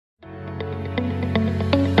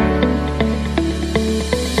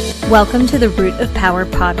Welcome to the Root of Power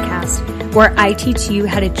podcast, where I teach you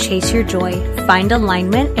how to chase your joy, find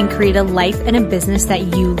alignment, and create a life and a business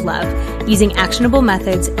that you love, using actionable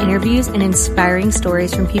methods, interviews, and inspiring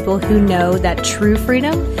stories from people who know that true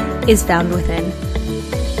freedom is found within.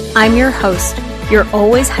 I'm your host, your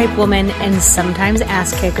always hype woman and sometimes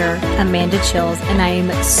ass kicker, Amanda Chills, and I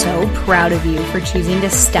am so proud of you for choosing to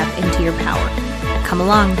step into your power. Come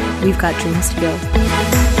along, we've got dreams to build.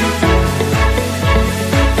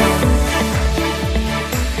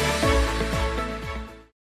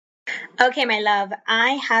 Okay, my love,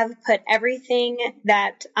 I have put everything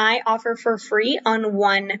that I offer for free on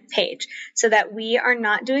one page so that we are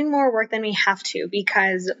not doing more work than we have to,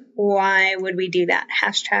 because why would we do that?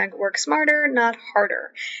 Hashtag work smarter, not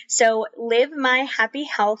harder. So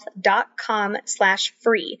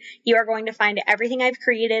livemyhappyhealth.com/free. You are going to find everything I've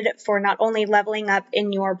created for not only leveling up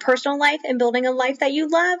in your personal life and building a life that you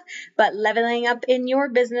love, but leveling up in your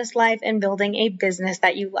business life and building a business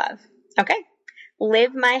that you love. Okay?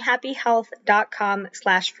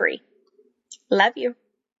 livemyhappyhealth.com/free. Love you.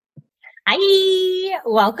 Hi,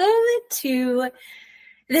 welcome to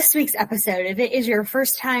this week's episode. If it is your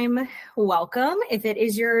first time, welcome. If it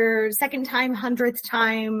is your second time, 100th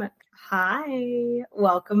time, hi,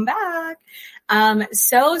 welcome back.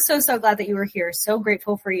 So glad that you were here. So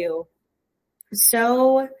grateful for you.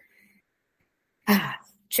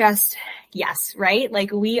 Yes, right?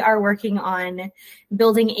 Like, we are working on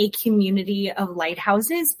building a community of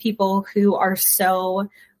lighthouses, people who are so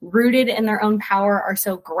rooted in their own power, are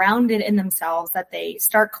so grounded in themselves that they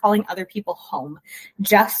start calling other people home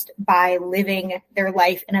just by living their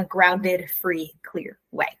life in a grounded, free, clear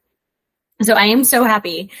way. So I am so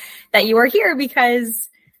happy that you are here, because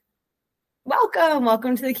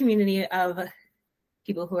welcome to the community of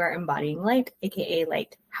people who are embodying light, aka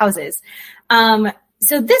lighthouses.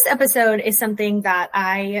 So this episode is something that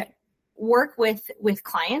I work with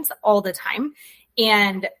clients all the time.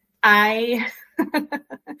 And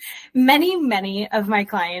many of my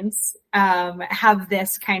clients have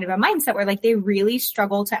this kind of a mindset where they really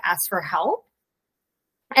struggle to ask for help.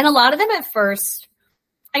 And a lot of them at first,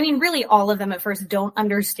 really all of them at first, don't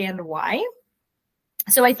understand why.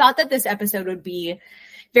 So I thought that this episode would be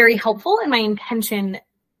very helpful, and my intention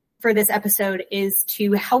for this episode is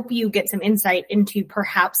to help you get some insight into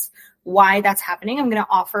perhaps why that's happening. I'm going to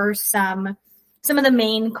offer some of the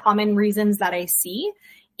main common reasons that I see.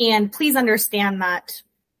 And please understand that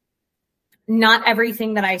not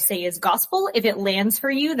everything that I say is gospel. If it lands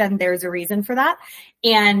for you, then there's a reason for that.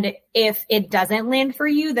 And if it doesn't land for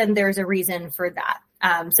you, then there's a reason for that.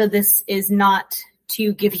 So this is not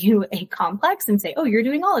to give you a complex and say, oh, you're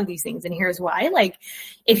doing all of these things and here's why.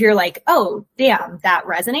 If you're oh, damn, that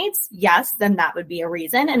resonates, yes, then that would be a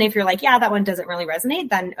reason. And if you're yeah, that one doesn't really resonate,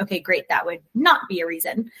 then okay, great, that would not be a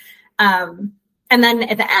reason. And then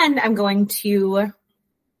at the end, I'm going to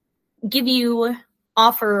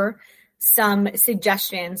offer some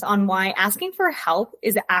suggestions on why asking for help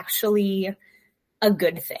is actually a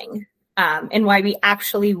good thing. And why we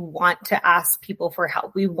actually want to ask people for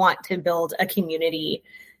help. We want to build a community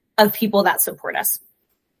of people that support us.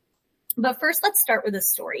 But first, let's start with a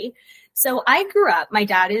story. So I grew up, my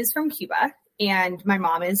dad is from Cuba and my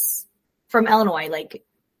mom is from Illinois,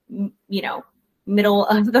 middle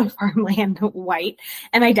of the farmland white,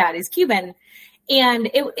 and my dad is Cuban.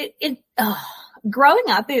 And growing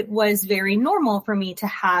up, it was very normal for me to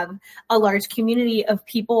have a large community of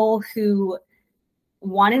people who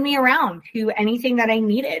wanted me around, who anything that I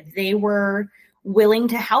needed, they were willing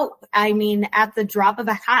to help. At the drop of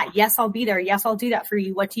a hat, yes, I'll be there. Yes, I'll do that for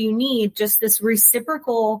you. What do you need? Just this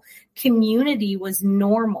reciprocal community was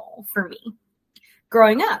normal for me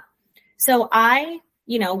growing up. So when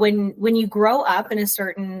you grow up in a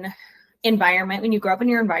certain environment, when you grow up in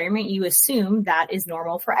your environment, you assume that is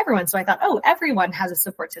normal for everyone. So I thought, oh, everyone has a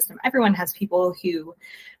support system. Everyone has people who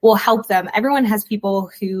will help them. Everyone has people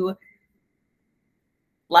who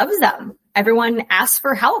loves them. Everyone asks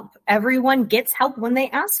for help. Everyone gets help when they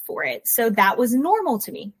ask for it. So that was normal to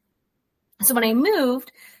me. So when I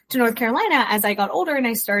moved to North Carolina, as I got older and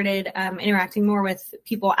I started interacting more with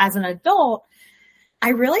people as an adult,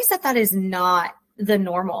 I realized that is not the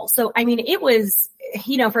normal. So, it was,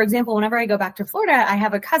 for example, whenever I go back to Florida, I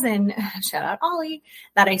have a cousin, shout out Ollie,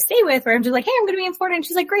 that I stay with, where I'm just hey, I'm going to be in Florida. And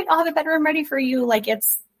she's great, I'll have a bedroom ready for you. It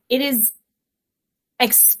is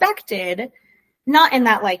expected. Not in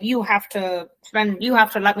that, you have to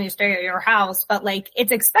let me stay at your house, but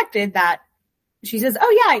it's expected that she says, oh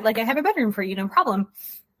yeah, I have a bedroom for you, no problem.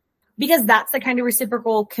 Because that's the kind of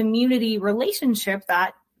reciprocal community relationship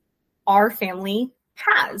that our family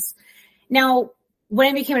has. Now, when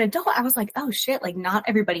I became an adult, I was like, oh shit, like not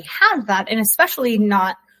everybody has that. And especially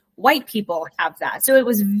not white people have that. So it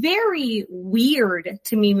was very weird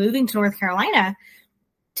to me moving to North Carolina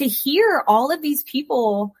to hear all of these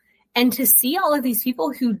people and to see all of these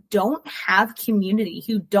people who don't have community,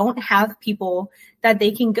 who don't have people that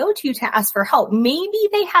they can go to ask for help. Maybe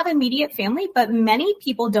they have immediate family, but many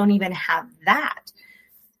people don't even have that.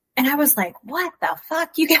 And I was like, what the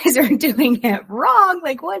fuck? You guys are doing it wrong.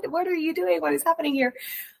 Like, what are you doing? What is happening here?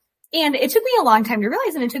 And it took me a long time to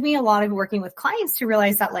realize, and it took me a lot of working with clients to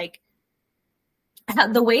realize that, like,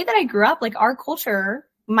 the way that I grew up, like our culture,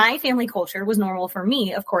 my family culture was normal for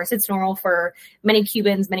me. Of course, it's normal for many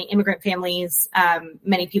Cubans, many immigrant families,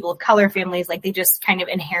 many people of color families. Like they just kind of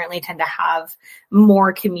inherently tend to have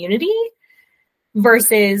more community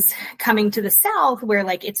versus coming to the South where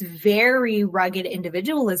like it's very rugged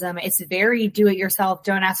individualism. It's very do it yourself.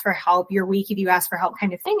 Don't ask for help. You're weak if you ask for help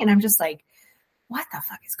kind of thing. And I'm just like, what the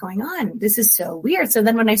fuck is going on? This is so weird. So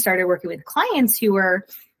then when I started working with clients who were,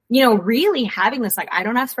 you know, really having this, like, I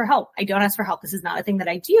don't ask for help. I don't ask for help. This is not a thing that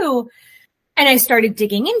I do. And I started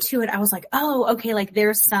digging into it. I was like, oh, okay, like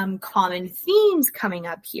there's some common themes coming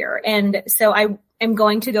up here. And so I am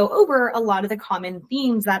going to go over a lot of the common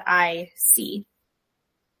themes that I see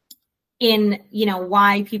in, you know,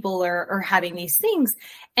 why people are having these things.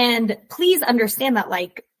 And please understand that,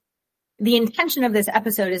 like, the intention of this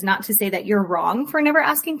episode is not to say that you're wrong for never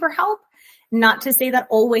asking for help, not to say that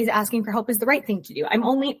always asking for help is the right thing to do. I'm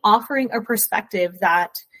only offering a perspective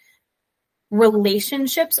that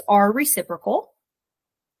relationships are reciprocal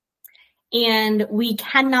and we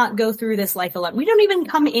cannot go through this life alone. We don't even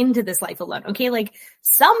come into this life alone. Okay. Like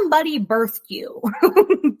somebody birthed you.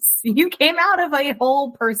 You came out of a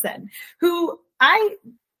whole person who I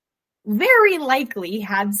very likely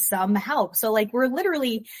had some help. So like we're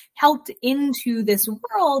literally helped into this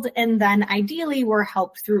world and then ideally we're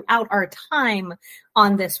helped throughout our time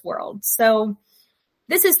on this world. So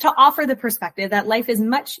this is to offer the perspective that life is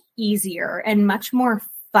much easier and much more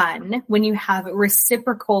fun when you have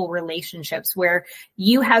reciprocal relationships where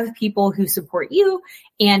you have people who support you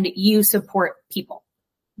and you support people.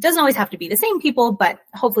 It doesn't always have to be the same people, but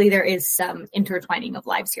hopefully there is some intertwining of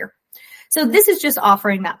lives here. So this is just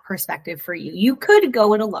offering that perspective for you. You could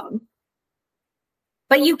go it alone,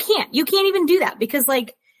 but you can't. You can't even do that because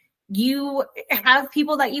like you have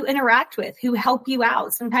people that you interact with who help you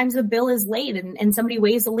out. Sometimes a bill is late and somebody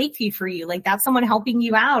waives a late fee for you. Like that's someone helping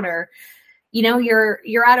you out. Or, you know, you're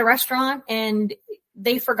at a restaurant and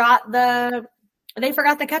they forgot the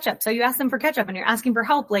ketchup. So you ask them for ketchup and you're asking for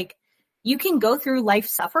help. Like you can go through life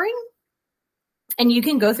suffering. And you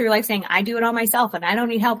can go through life saying, I do it all myself and I don't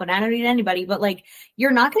need help and I don't need anybody. But like,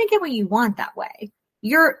 you're not going to get what you want that way.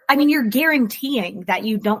 You're guaranteeing that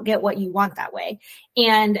you don't get what you want that way.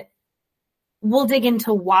 And we'll dig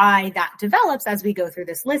into why that develops as we go through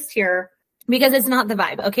this list here, because it's not the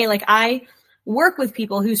vibe. Okay. Like I work with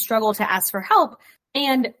people who struggle to ask for help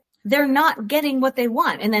and they're not getting what they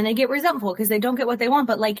want. And then they get resentful because they don't get what they want.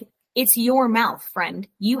 But like, it's your mouth, friend.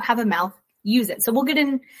 You have a mouth, use it. So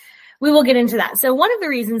we will get into that. So one of the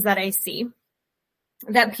reasons that I see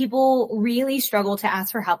that people really struggle to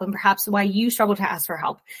ask for help, and perhaps why you struggle to ask for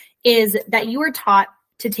help, is that you were taught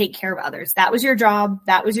to take care of others. That was your job.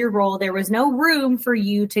 That was your role. There was no room for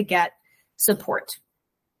you to get support.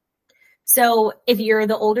 So if you're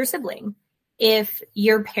the older sibling, if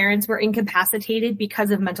your parents were incapacitated because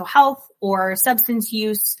of mental health or substance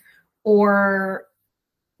use, or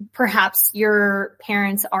perhaps your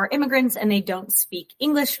parents are immigrants and they don't speak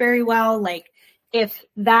English very well. Like if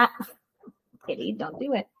that, Kitty, don't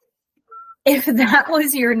do it. If that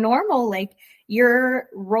was your normal, like your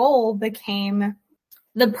role became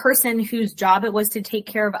the person whose job it was to take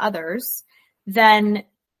care of others, then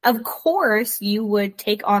of course you would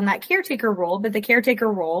take on that caretaker role, but the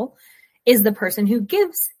caretaker role is the person who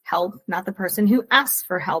gives help, not the person who asks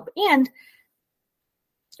for help. And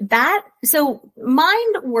so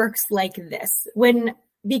mind works like this.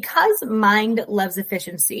 Because mind loves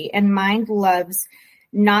efficiency and mind loves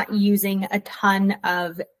not using a ton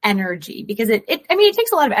of energy, because it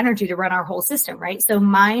takes a lot of energy to run our whole system, right? So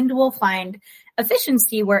mind will find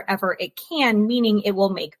efficiency wherever it can, meaning it will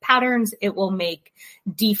make patterns, it will make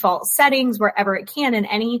default settings wherever it can, and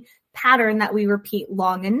any pattern that we repeat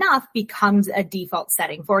long enough becomes a default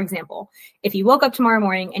setting. For example, if you woke up tomorrow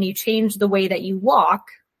morning and you changed the way that you walk,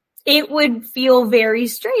 it would feel very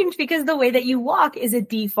strange because the way that you walk is a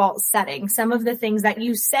default setting. Some of the things that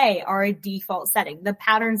you say are a default setting. The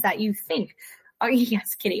patterns that you think are,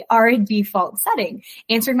 yes, Kitty, are a default setting.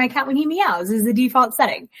 Answering my cat when he meows is a default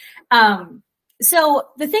setting. So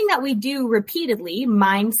the thing that we do repeatedly,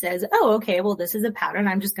 mind says, oh, okay, well, this is a pattern.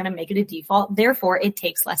 I'm just going to make it a default. Therefore, it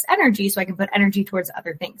takes less energy, so I can put energy towards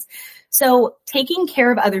other things. So taking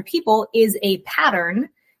care of other people is a pattern,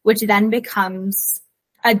 which then becomes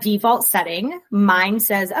a default setting. Mind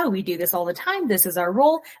says, oh, we do this all the time. This is our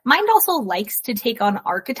role. Mind also likes to take on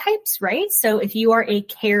archetypes, right? So if you are a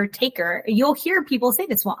caretaker, you'll hear people say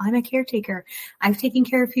this, well, I'm a caretaker. I've taken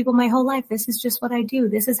care of people my whole life. This is just what I do.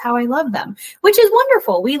 This is how I love them, which is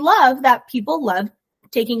wonderful. We love that people love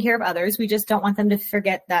taking care of others. We just don't want them to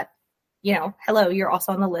forget that, you know, hello, you're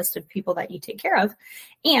also on the list of people that you take care of.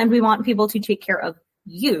 And we want people to take care of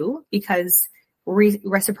you because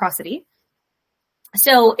reciprocity.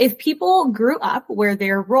 So if people grew up where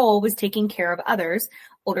their role was taking care of others,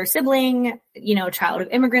 older sibling, you know, child of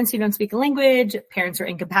immigrants who don't speak a language, parents are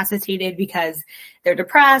incapacitated because they're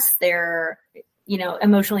depressed, they're, you know,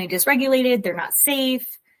 emotionally dysregulated, they're not safe,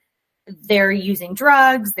 they're using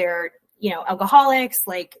drugs, they're, you know, alcoholics,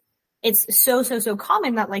 like it's so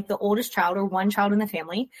common that like the oldest child or one child in the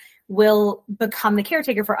family will become the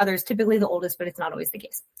caretaker for others, typically the oldest, but it's not always the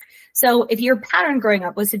case. So if your pattern growing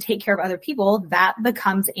up was to take care of other people, that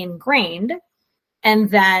becomes ingrained. And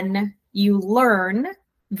then you learn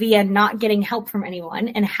via not getting help from anyone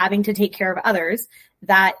and having to take care of others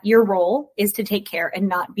that your role is to take care and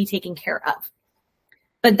not be taken care of.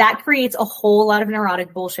 But that creates a whole lot of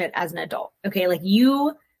neurotic bullshit as an adult. Okay. Like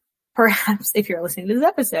you, perhaps if you're listening to this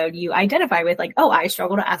episode, you identify with like, oh, I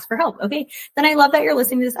struggle to ask for help. Okay. Then I love that you're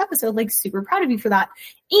listening to this episode, like super proud of you for that.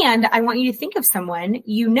 And I want you to think of someone,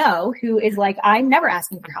 you know, who is like, I'm never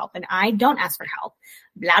asking for help and I don't ask for help,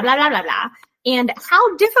 blah, blah, blah, blah, blah. And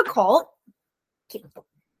how difficult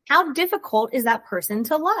is that person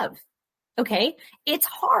to love? Okay. It's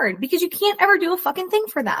hard because you can't ever do a fucking thing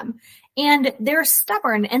for them. And they're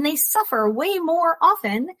stubborn and they suffer way more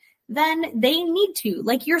often than they need to.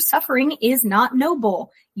 Like your suffering is not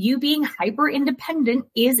noble. You being hyper independent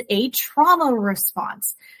is a trauma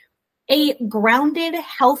response. A grounded,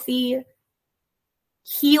 healthy,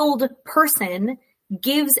 healed person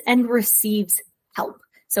gives and receives help.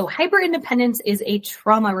 So hyper independence is a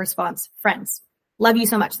trauma response. Friends, love you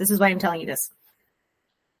so much. This is why I'm telling you this.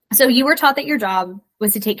 So you were taught that your job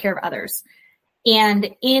was to take care of others.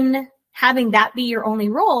 And in having that be your only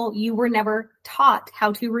role, you were never taught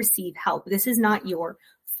how to receive help. This is not your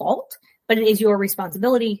fault, but it is your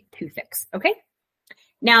responsibility to fix. Okay.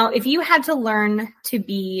 Now, if you had to learn to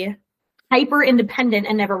be hyper independent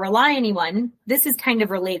and never rely on anyone, this is kind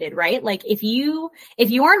of related, right? Like if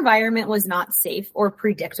your environment was not safe or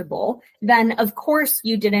predictable, then of course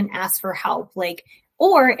you didn't ask for help. Like,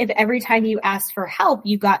 or if every time you asked for help,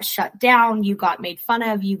 you got shut down, you got made fun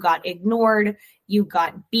of, you got ignored, you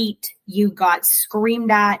got beat, you got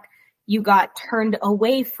screamed at, you got turned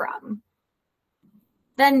away from,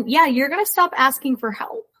 then yeah, you're going to stop asking for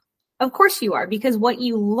help. Of course you are, because what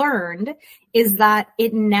you learned is that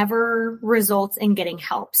it never results in getting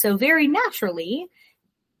help. So very naturally,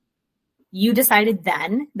 you decided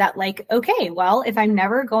then that like, okay, well, if I'm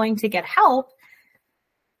never going to get help,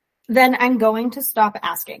 then I'm going to stop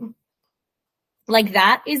asking. Like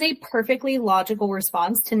that is a perfectly logical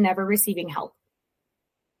response to never receiving help.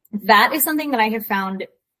 That is something that I have found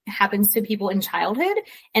happens to people in childhood.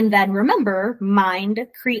 And then remember, mind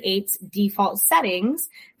creates default settings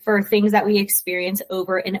for things that we experience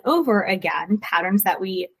over and over again, patterns that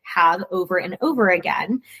we have over and over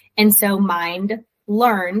again. And so mind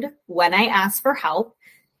learned when I ask for help,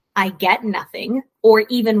 I get nothing, or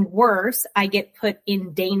even worse, I get put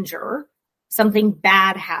in danger. Something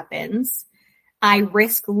bad happens. I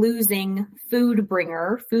risk losing food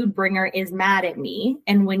bringer. Food bringer is mad at me.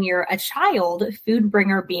 And when you're a child, food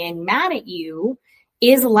bringer being mad at you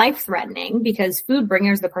is life threatening because food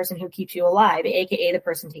bringer is the person who keeps you alive, aka the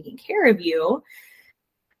person taking care of you.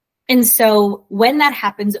 And so when that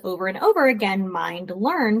happens over and over again, mind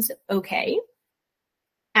learns, okay,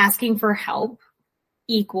 asking for help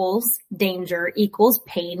equals danger, equals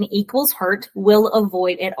pain, equals hurt, will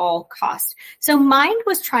avoid at all costs. So mind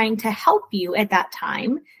was trying to help you at that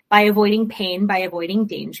time by avoiding pain, by avoiding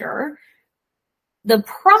danger. The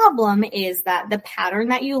problem is that the pattern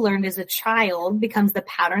that you learned as a child becomes the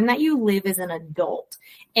pattern that you live as an adult.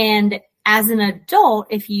 And as an adult,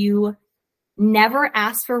 if you never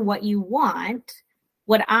ask for what you want,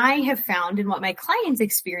 what I have found and what my clients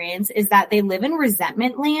experience is that they live in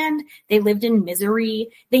resentment land. They lived in misery.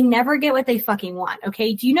 They never get what they fucking want.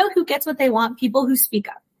 Okay. Do you know who gets what they want? People who speak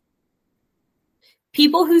up.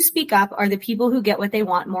 People who speak up are the people who get what they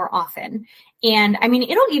want more often. And I mean,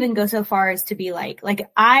 it'll even go so far as to be like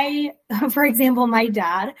for example, my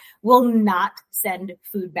dad will not send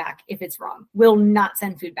food back if it's wrong, will not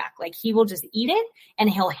send food back. Like he will just eat it and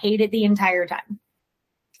he'll hate it the entire time.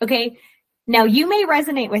 Okay. Now you may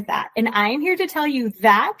resonate with that. And I am here to tell you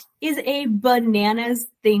that is a bananas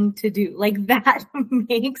thing to do. Like that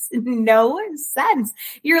makes no sense.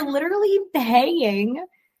 You're literally paying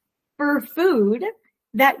for food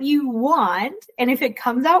that you want. And if it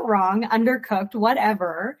comes out wrong, undercooked,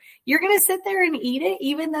 whatever, you're going to sit there and eat it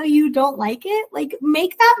even though you don't like it. Like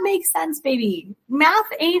make that make sense, baby. Math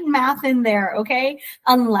ain't math in there. Okay.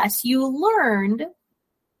 Unless you learned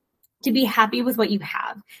to be happy with what you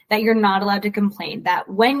have, that you're not allowed to complain, that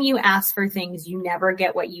when you ask for things, you never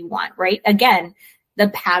get what you want, right? Again, the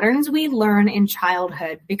patterns we learn in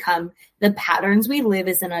childhood become the patterns we live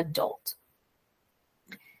as an adult.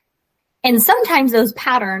 And sometimes those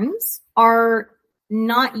patterns are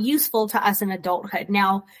not useful to us in adulthood.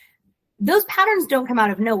 Now, those patterns don't come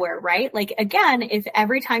out of nowhere, right? Like, again, if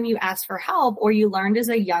every time you ask for help or you learned as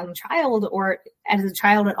a young child or as a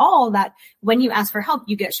child at all that when you ask for help,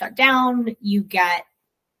 you get shut down, you get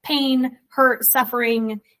pain, hurt,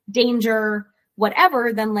 suffering, danger,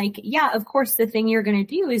 whatever, then like, yeah, of course, the thing you're going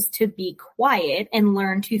to do is to be quiet and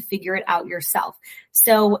learn to figure it out yourself.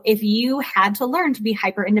 So if you had to learn to be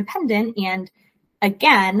hyper independent, and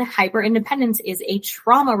again, hyper independence is a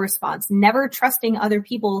trauma response, never trusting other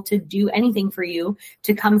people to do anything for you,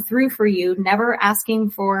 to come through for you, never asking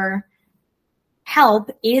for help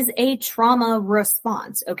is a trauma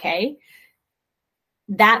response. Okay.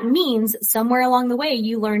 That means somewhere along the way,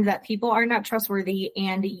 you learned that people are not trustworthy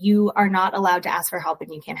and you are not allowed to ask for help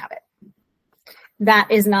and you can't have it.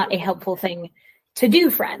 That is not a helpful thing to do,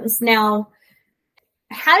 friends. Now,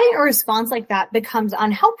 having a response like that becomes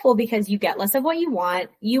unhelpful because you get less of what you want.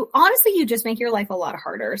 You just make your life a lot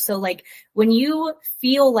harder. So like when you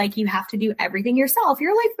feel like you have to do everything yourself,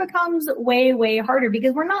 your life becomes way, way harder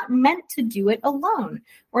because we're not meant to do it alone.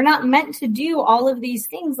 We're not meant to do all of these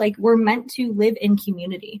things. Like we're meant to live in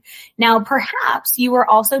community. Now, perhaps you were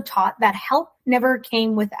also taught that help never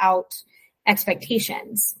came without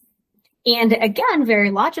expectations. And again,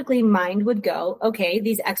 very logically, mind would go, okay,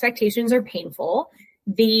 these expectations are painful.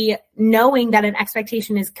 The knowing that an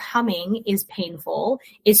expectation is coming is painful,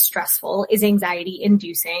 is stressful, is anxiety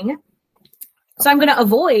inducing. So I'm going to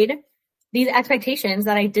avoid these expectations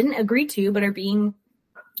that I didn't agree to, but are being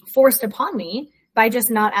forced upon me by just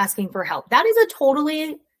not asking for help. That is a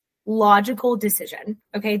totally logical decision.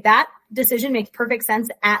 Okay. That decision makes perfect sense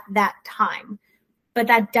at that time, but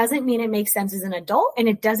that doesn't mean it makes sense as an adult. And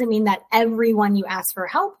it doesn't mean that everyone you ask for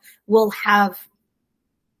help will have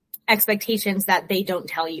expectations that they don't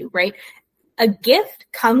tell you, right? A gift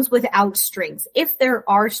comes without strings. If there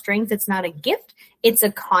are strings, it's not a gift. It's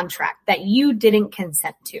a contract that you didn't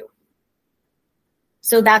consent to.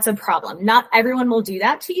 So that's a problem. Not everyone will do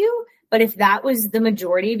that to you, but if that was the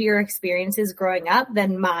majority of your experiences growing up,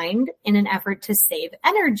 then mind, in an effort to save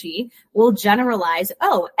energy, will generalize,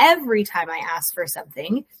 oh, every time I ask for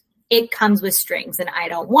something, it comes with strings and I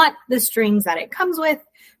don't want the strings that it comes with,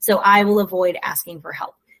 so I will avoid asking for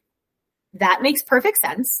help. That makes perfect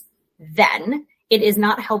sense. Then it is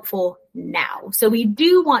not helpful now. So we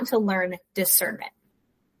do want to learn discernment.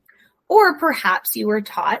 Or perhaps you were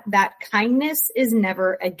taught that kindness is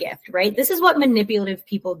never a gift, right? This is what manipulative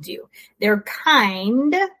people do. They're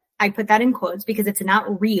kind. I put that in quotes because it's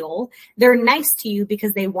not real. They're nice to you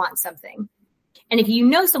because they want something. And if you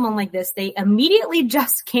know someone like this, they immediately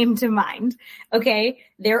just came to mind. Okay.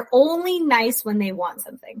 They're only nice when they want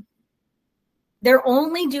something. They're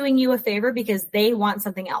only doing you a favor because they want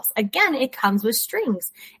something else. Again, it comes with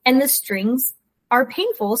strings and the strings are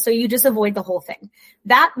painful. So you just avoid the whole thing.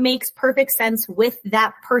 That makes perfect sense with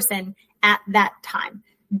that person at that time.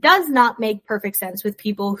 Does not make perfect sense with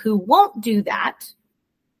people who won't do that,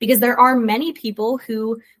 because there are many people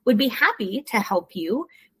who would be happy to help you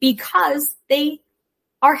because they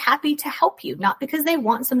are happy to help you, not because they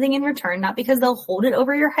want something in return, not because they'll hold it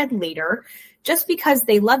over your head later, just because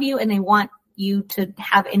they love you and they want you to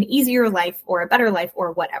have an easier life or a better life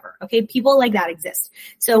or whatever. Okay. People like that exist.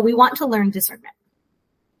 So we want to learn discernment.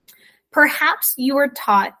 Perhaps you were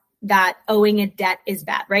taught that owing a debt is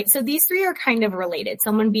bad, right? So these three are kind of related.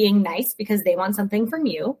 Someone being nice because they want something from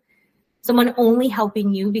you. Someone only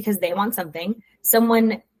helping you because they want something.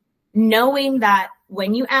 Someone knowing that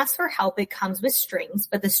when you ask for help, it comes with strings,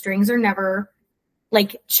 but the strings are never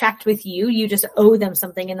like checked with you. You just owe them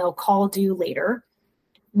something and they'll call due later.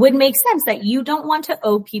 Would make sense that you don't want to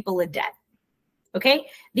owe people a debt. Okay.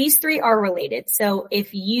 These three are related. So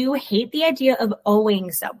if you hate the idea of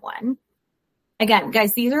owing someone, again,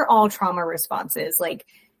 guys, these are all trauma responses. Like,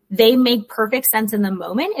 they make perfect sense in the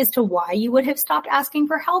moment as to why you would have stopped asking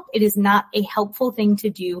for help. It is not a helpful thing to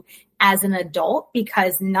do as an adult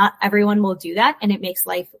because not everyone will do that. And it makes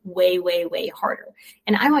life way, way, way harder.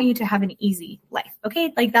 And I want you to have an easy life.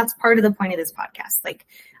 Okay. Like, that's part of the point of this podcast. Like,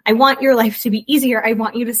 I want your life to be easier. I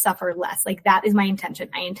want you to suffer less. Like, that is my intention.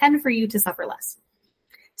 I intend for you to suffer less.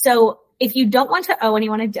 So if you don't want to owe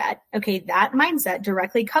anyone a debt, okay, that mindset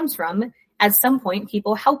directly comes from, at some point,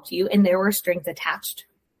 people helped you and there were strings attached.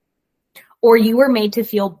 Or you were made to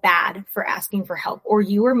feel bad for asking for help, or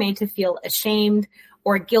you were made to feel ashamed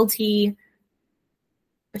or guilty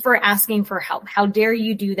for asking for help. How dare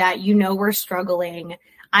you do that? You know we're struggling.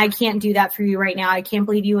 I can't do that for you right now. I can't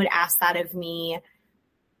believe you would ask that of me.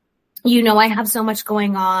 You know I have so much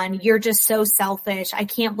going on. You're just so selfish. I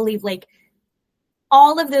can't believe, like,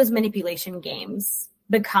 all of those manipulation games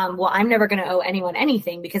become, well, I'm never going to owe anyone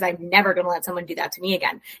anything because I'm never going to let someone do that to me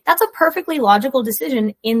again. That's a perfectly logical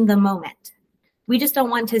decision in the moment. We just don't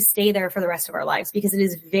want to stay there for the rest of our lives because it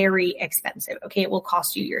is very expensive. Okay. It will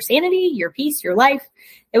cost you your sanity, your peace, your life.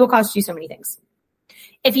 It will cost you so many things.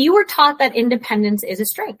 If you were taught that independence is a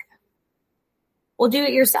strength, well, do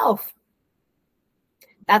it yourself.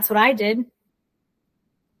 That's what I did.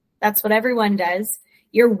 That's what everyone does.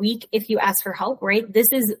 You're weak if you ask for help, right?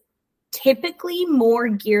 This is typically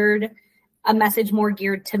a message more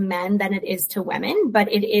geared to men than it is to women,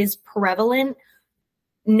 but it is prevalent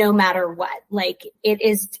no matter what. Like,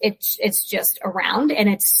 it's just around and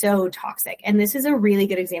it's so toxic. And this is a really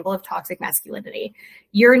good example of toxic masculinity.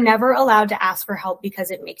 You're never allowed to ask for help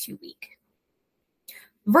because it makes you weak.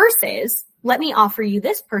 Versus, let me offer you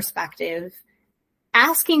this perspective.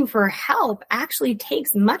 Asking for help actually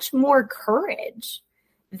takes much more courage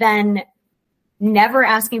than never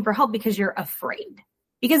asking for help because you're afraid.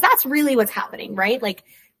 Because that's really what's happening, right? Like,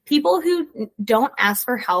 people who don't ask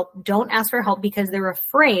for help because they're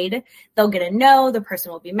afraid they'll get a no, the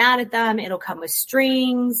person will be mad at them, it'll come with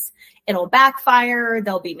strings, it'll backfire,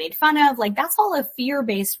 they'll be made fun of. Like, that's all a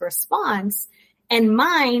fear-based response. And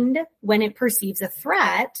mind, when it perceives a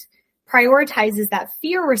threat, prioritizes that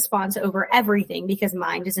fear response over everything because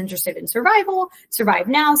mind is interested in survival, survive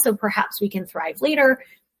now, so perhaps we can thrive later.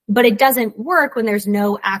 But it doesn't work when there's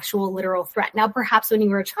no actual literal threat. Now, perhaps when you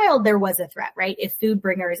were a child, there was a threat, right? If food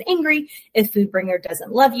bringer is angry, if food bringer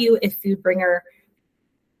doesn't love you, if food bringer,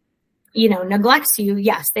 neglects you,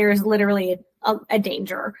 yes, there is literally a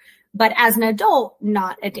danger. But as an adult,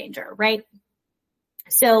 not a danger, right?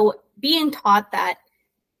 So being taught that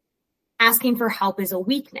asking for help is a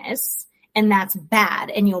weakness and that's bad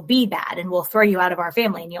and you'll be bad and we'll throw you out of our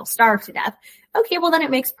family and you'll starve to death. Okay, well then it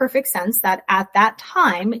makes perfect sense that at that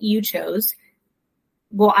time you chose,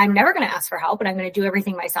 well, I'm never going to ask for help and I'm going to do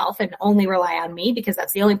everything myself and only rely on me because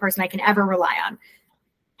that's the only person I can ever rely on.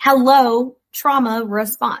 Hello, trauma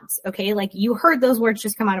response. Okay, like, you heard those words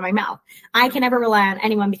just come out of my mouth. I can never rely on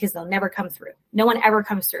anyone because they'll never come through. No one ever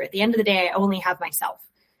comes through. At the end of the day, I only have myself.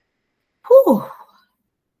 Whew.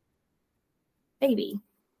 Baby.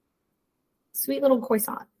 Sweet little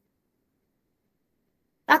croissant.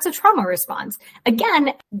 That's a trauma response.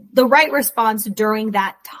 Again, the right response during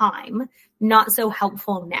that time, not so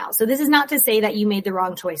helpful now. So this is not to say that you made the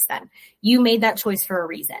wrong choice then. You made that choice for a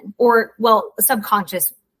reason. Or, well,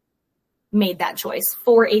 subconscious made that choice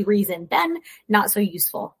for a reason then, not so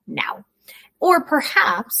useful now. Or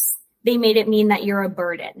perhaps they made it mean that you're a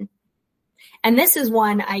burden. And this is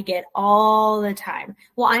one I get all the time.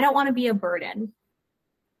 Well, I don't want to be a burden.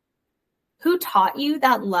 Who taught you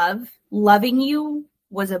that loving you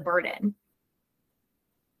was a burden?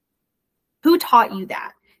 Who taught you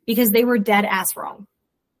that? Because they were dead ass wrong.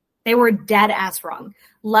 They were dead ass wrong.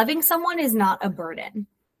 Loving someone is not a burden.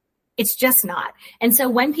 It's just not. And so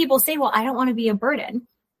when people say, well, I don't want to be a burden,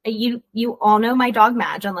 you all know my dog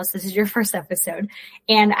Madge, unless this is your first episode.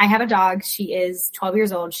 And I have a dog. She is 12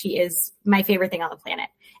 years old. She is my favorite thing on the planet.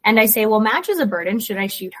 And I say, well, Madge is a burden. Should I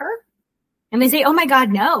shoot her? And they say, oh my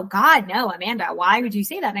God, no, Amanda, why would you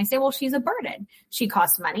say that? And I say, well, she's a burden. She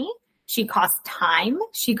costs money. She costs time.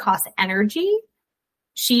 She costs energy.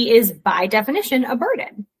 She is by definition a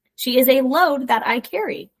burden. She is a load that I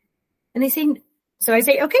carry. And they say, so I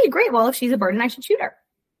say, okay, great. Well, if she's a burden, I should shoot her.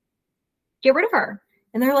 Get rid of her.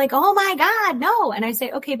 And they're like, oh my God, no. And I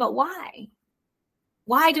say, okay, but why?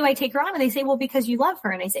 Why do I take her on? And they say, well, because you love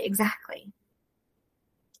her. And I say, exactly.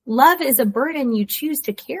 Love is a burden you choose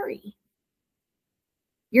to carry.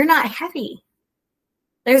 You're not heavy.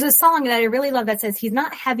 There's a song that I really love that says, he's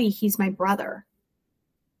not heavy, he's my brother.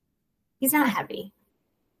 He's not heavy.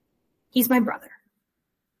 He's my brother.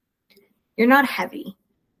 You're not heavy.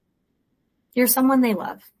 You're someone they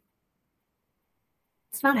love.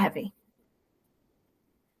 It's not heavy.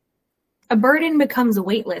 A burden becomes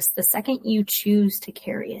weightless the second you choose to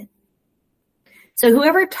carry it. So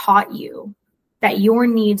whoever taught you that your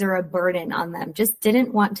needs are a burden on them just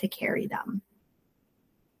didn't want to carry them.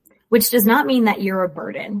 Which does not mean that you're a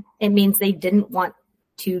burden. It means they didn't want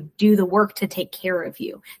to do the work to take care of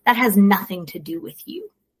you. That has nothing to do with you.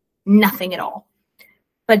 Nothing at all.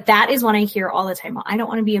 But that is what I hear all the time. Well, I don't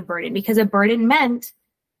want to be a burden, because a burden meant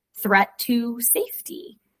threat to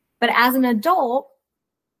safety. But as an adult,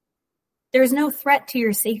 there's no threat to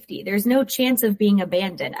your safety. There's no chance of being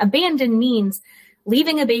abandoned. Abandoned means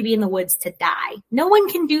leaving a baby in the woods to die. No one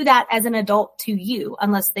can do that as an adult to you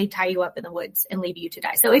unless they tie you up in the woods and leave you to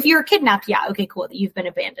die. So if you're kidnapped, yeah, okay, cool, you've been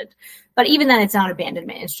abandoned. But even then, it's not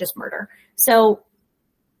abandonment, it's just murder. So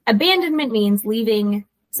abandonment means leaving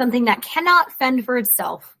something that cannot fend for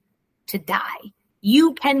itself to die.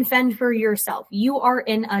 You can fend for yourself. You are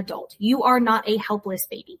an adult. You are not a helpless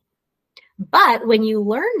baby. But when you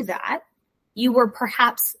learned that, you were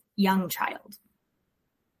perhaps young child.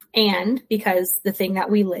 And because the thing that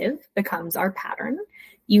we live becomes our pattern,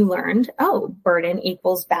 you learned, oh, burden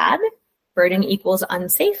equals bad. Burden equals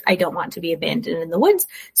unsafe. I don't want to be abandoned in the woods.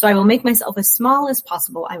 So I will make myself as small as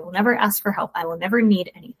possible. I will never ask for help. I will never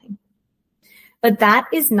need anything. But that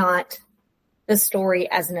is not the story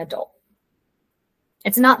as an adult.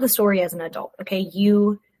 It's not the story as an adult. Okay.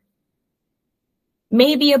 You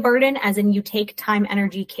may be a burden, as in you take time,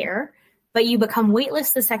 energy, care, but you become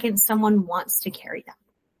weightless the second someone wants to carry them.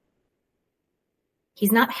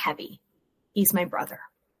 He's not heavy. He's my brother.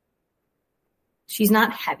 She's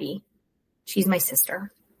not heavy. She's my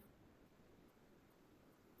sister.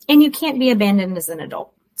 And you can't be abandoned as an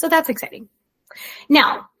adult. So that's exciting.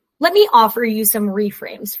 Now, let me offer you some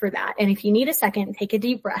reframes for that. And if you need a second, take a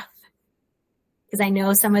deep breath, because I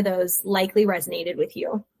know some of those likely resonated with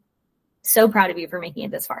you. So proud of you for making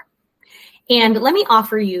it this far. And let me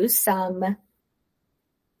offer you some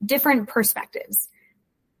different perspectives.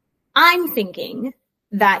 I'm thinking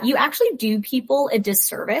that you actually do people a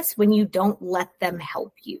disservice when you don't let them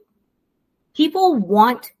help you. People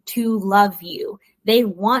want to love you. They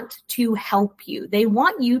want to help you. They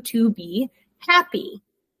want you to be happy.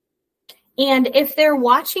 And if they're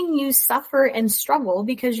watching you suffer and struggle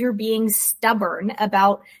because you're being stubborn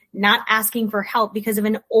about not asking for help because of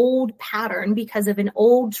an old pattern, because of an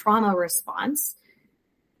old trauma response,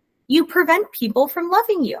 you prevent people from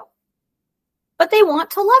loving you. But they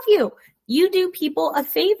want to love you. You do people a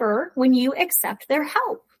favor when you accept their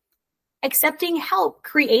help. Accepting help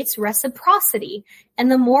creates reciprocity. And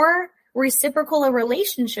the more reciprocal a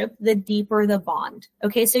relationship, the deeper the bond.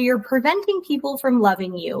 Okay, so you're preventing people from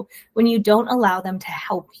loving you when you don't allow them to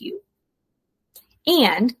help you.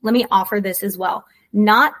 And let me offer this as well.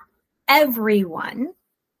 Not everyone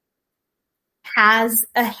has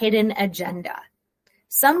a hidden agenda.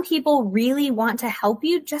 Some people really want to help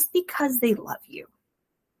you just because they love you.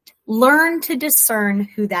 Learn to discern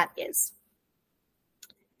who that is.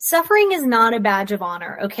 Suffering is not a badge of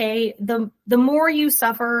honor, okay? The more you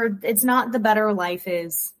suffer, it's not the better life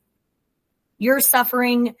is. You're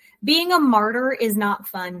suffering. Being a martyr is not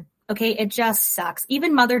fun, okay? It just sucks.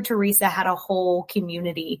 Even Mother Teresa had a whole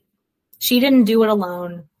community. She didn't do it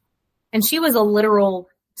alone. And she was a literal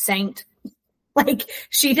saint. Like,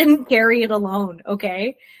 she didn't carry it alone,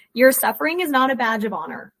 okay? Your suffering is not a badge of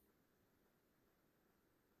honor.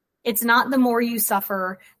 It's not the more you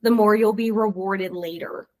suffer, the more you'll be rewarded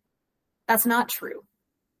later. That's not true.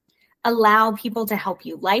 Allow people to help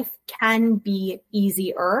you. Life can be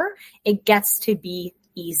easier. It gets to be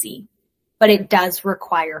easy, but it does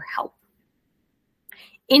require help.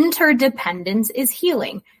 Interdependence is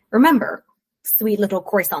healing. Remember, sweet little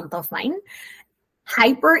croissant of mine,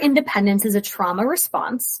 hyper-independence is a trauma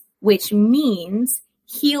response, which means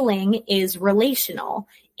healing is relational.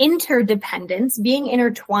 Interdependence, being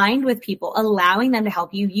intertwined with people, allowing them to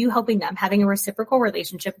help you, you helping them, having a reciprocal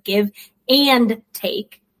relationship, give and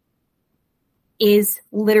take, is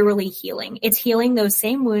literally healing. It's healing those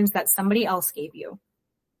same wounds that somebody else gave you.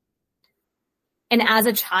 And as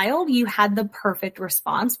a child, you had the perfect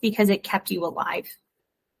response because it kept you alive.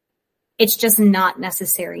 It's just not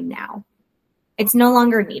necessary now. It's no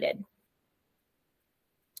longer needed.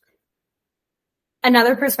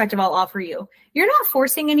 Another perspective I'll offer you. You're not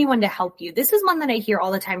forcing anyone to help you. This is one that I hear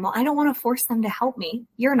all the time. Well, I don't want to force them to help me.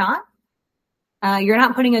 You're not. You're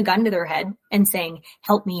not putting a gun to their head and saying,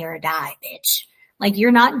 help me or die, bitch. Like,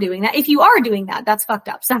 you're not doing that. If you are doing that, that's fucked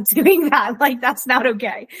up. Stop doing that. Like, that's not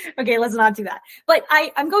okay. Okay, let's not do that. But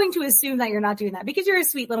I'm going to assume that you're not doing that because you're a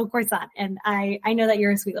sweet little croissant. And I know that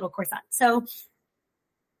you're a sweet little croissant. So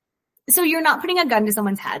you're not putting a gun to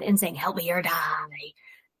someone's head and saying, help me or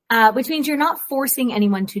die. Which means you're not forcing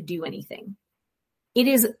anyone to do anything.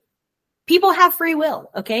 People have free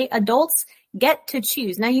will, okay? Adults get to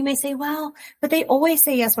choose. Now you may say, well, but they always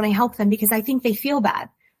say yes when I help them because I think they feel bad.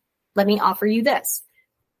 Let me offer you this.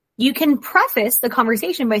 You can preface the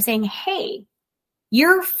conversation by saying, hey,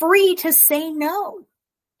 you're free to say no.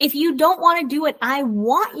 If you don't want to do it, I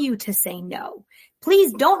want you to say no.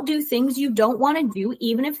 Please don't do things you don't want to do,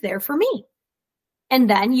 even if they're for me. And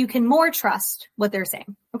then you can more trust what they're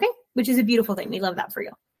saying, okay? Which is a beautiful thing. We love that for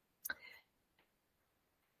you.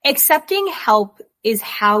 Accepting help is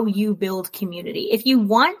how you build community. If you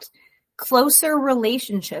want closer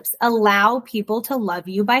relationships, allow people to love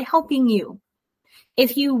you by helping you.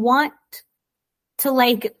 If you want to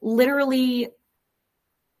literally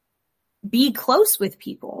be close with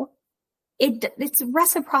people, it's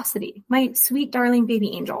reciprocity. My sweet, darling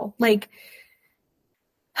baby angel.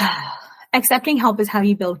 Accepting help is how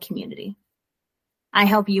you build community. I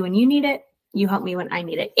help you when you need it. You help me when I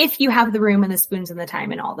need it. If you have the room and the spoons and the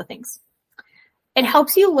time and all the things. It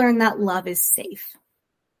helps you learn that love is safe.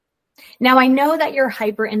 Now, I know that your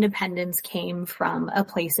hyper independence came from a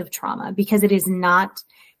place of trauma because it is not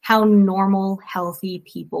how normal, healthy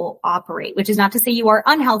people operate, which is not to say you are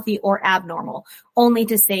unhealthy or abnormal, only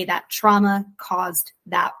to say that trauma caused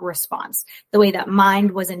that response. The way that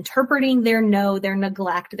mind was interpreting their no, their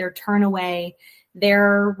neglect, their turn away,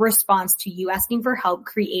 their response to you asking for help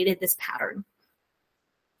created this pattern.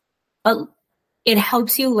 But it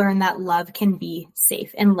helps you learn that love can be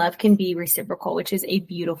safe and love can be reciprocal, which is a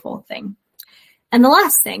beautiful thing. And the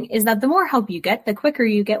last thing is that the more help you get, the quicker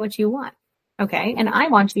you get what you want. Okay. And I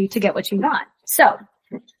want you to get what you want. So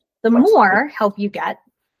the more help you get,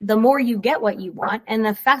 the more you get what you want and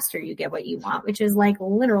the faster you get what you want, which is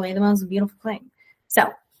literally the most beautiful thing.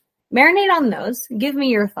 So marinate on those. Give me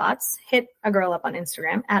your thoughts. Hit a girl up on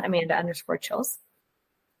Instagram at Amanda_chills.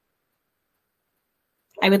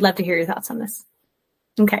 I would love to hear your thoughts on this.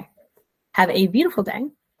 Okay. Have a beautiful day.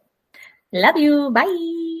 Love you.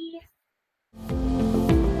 Bye.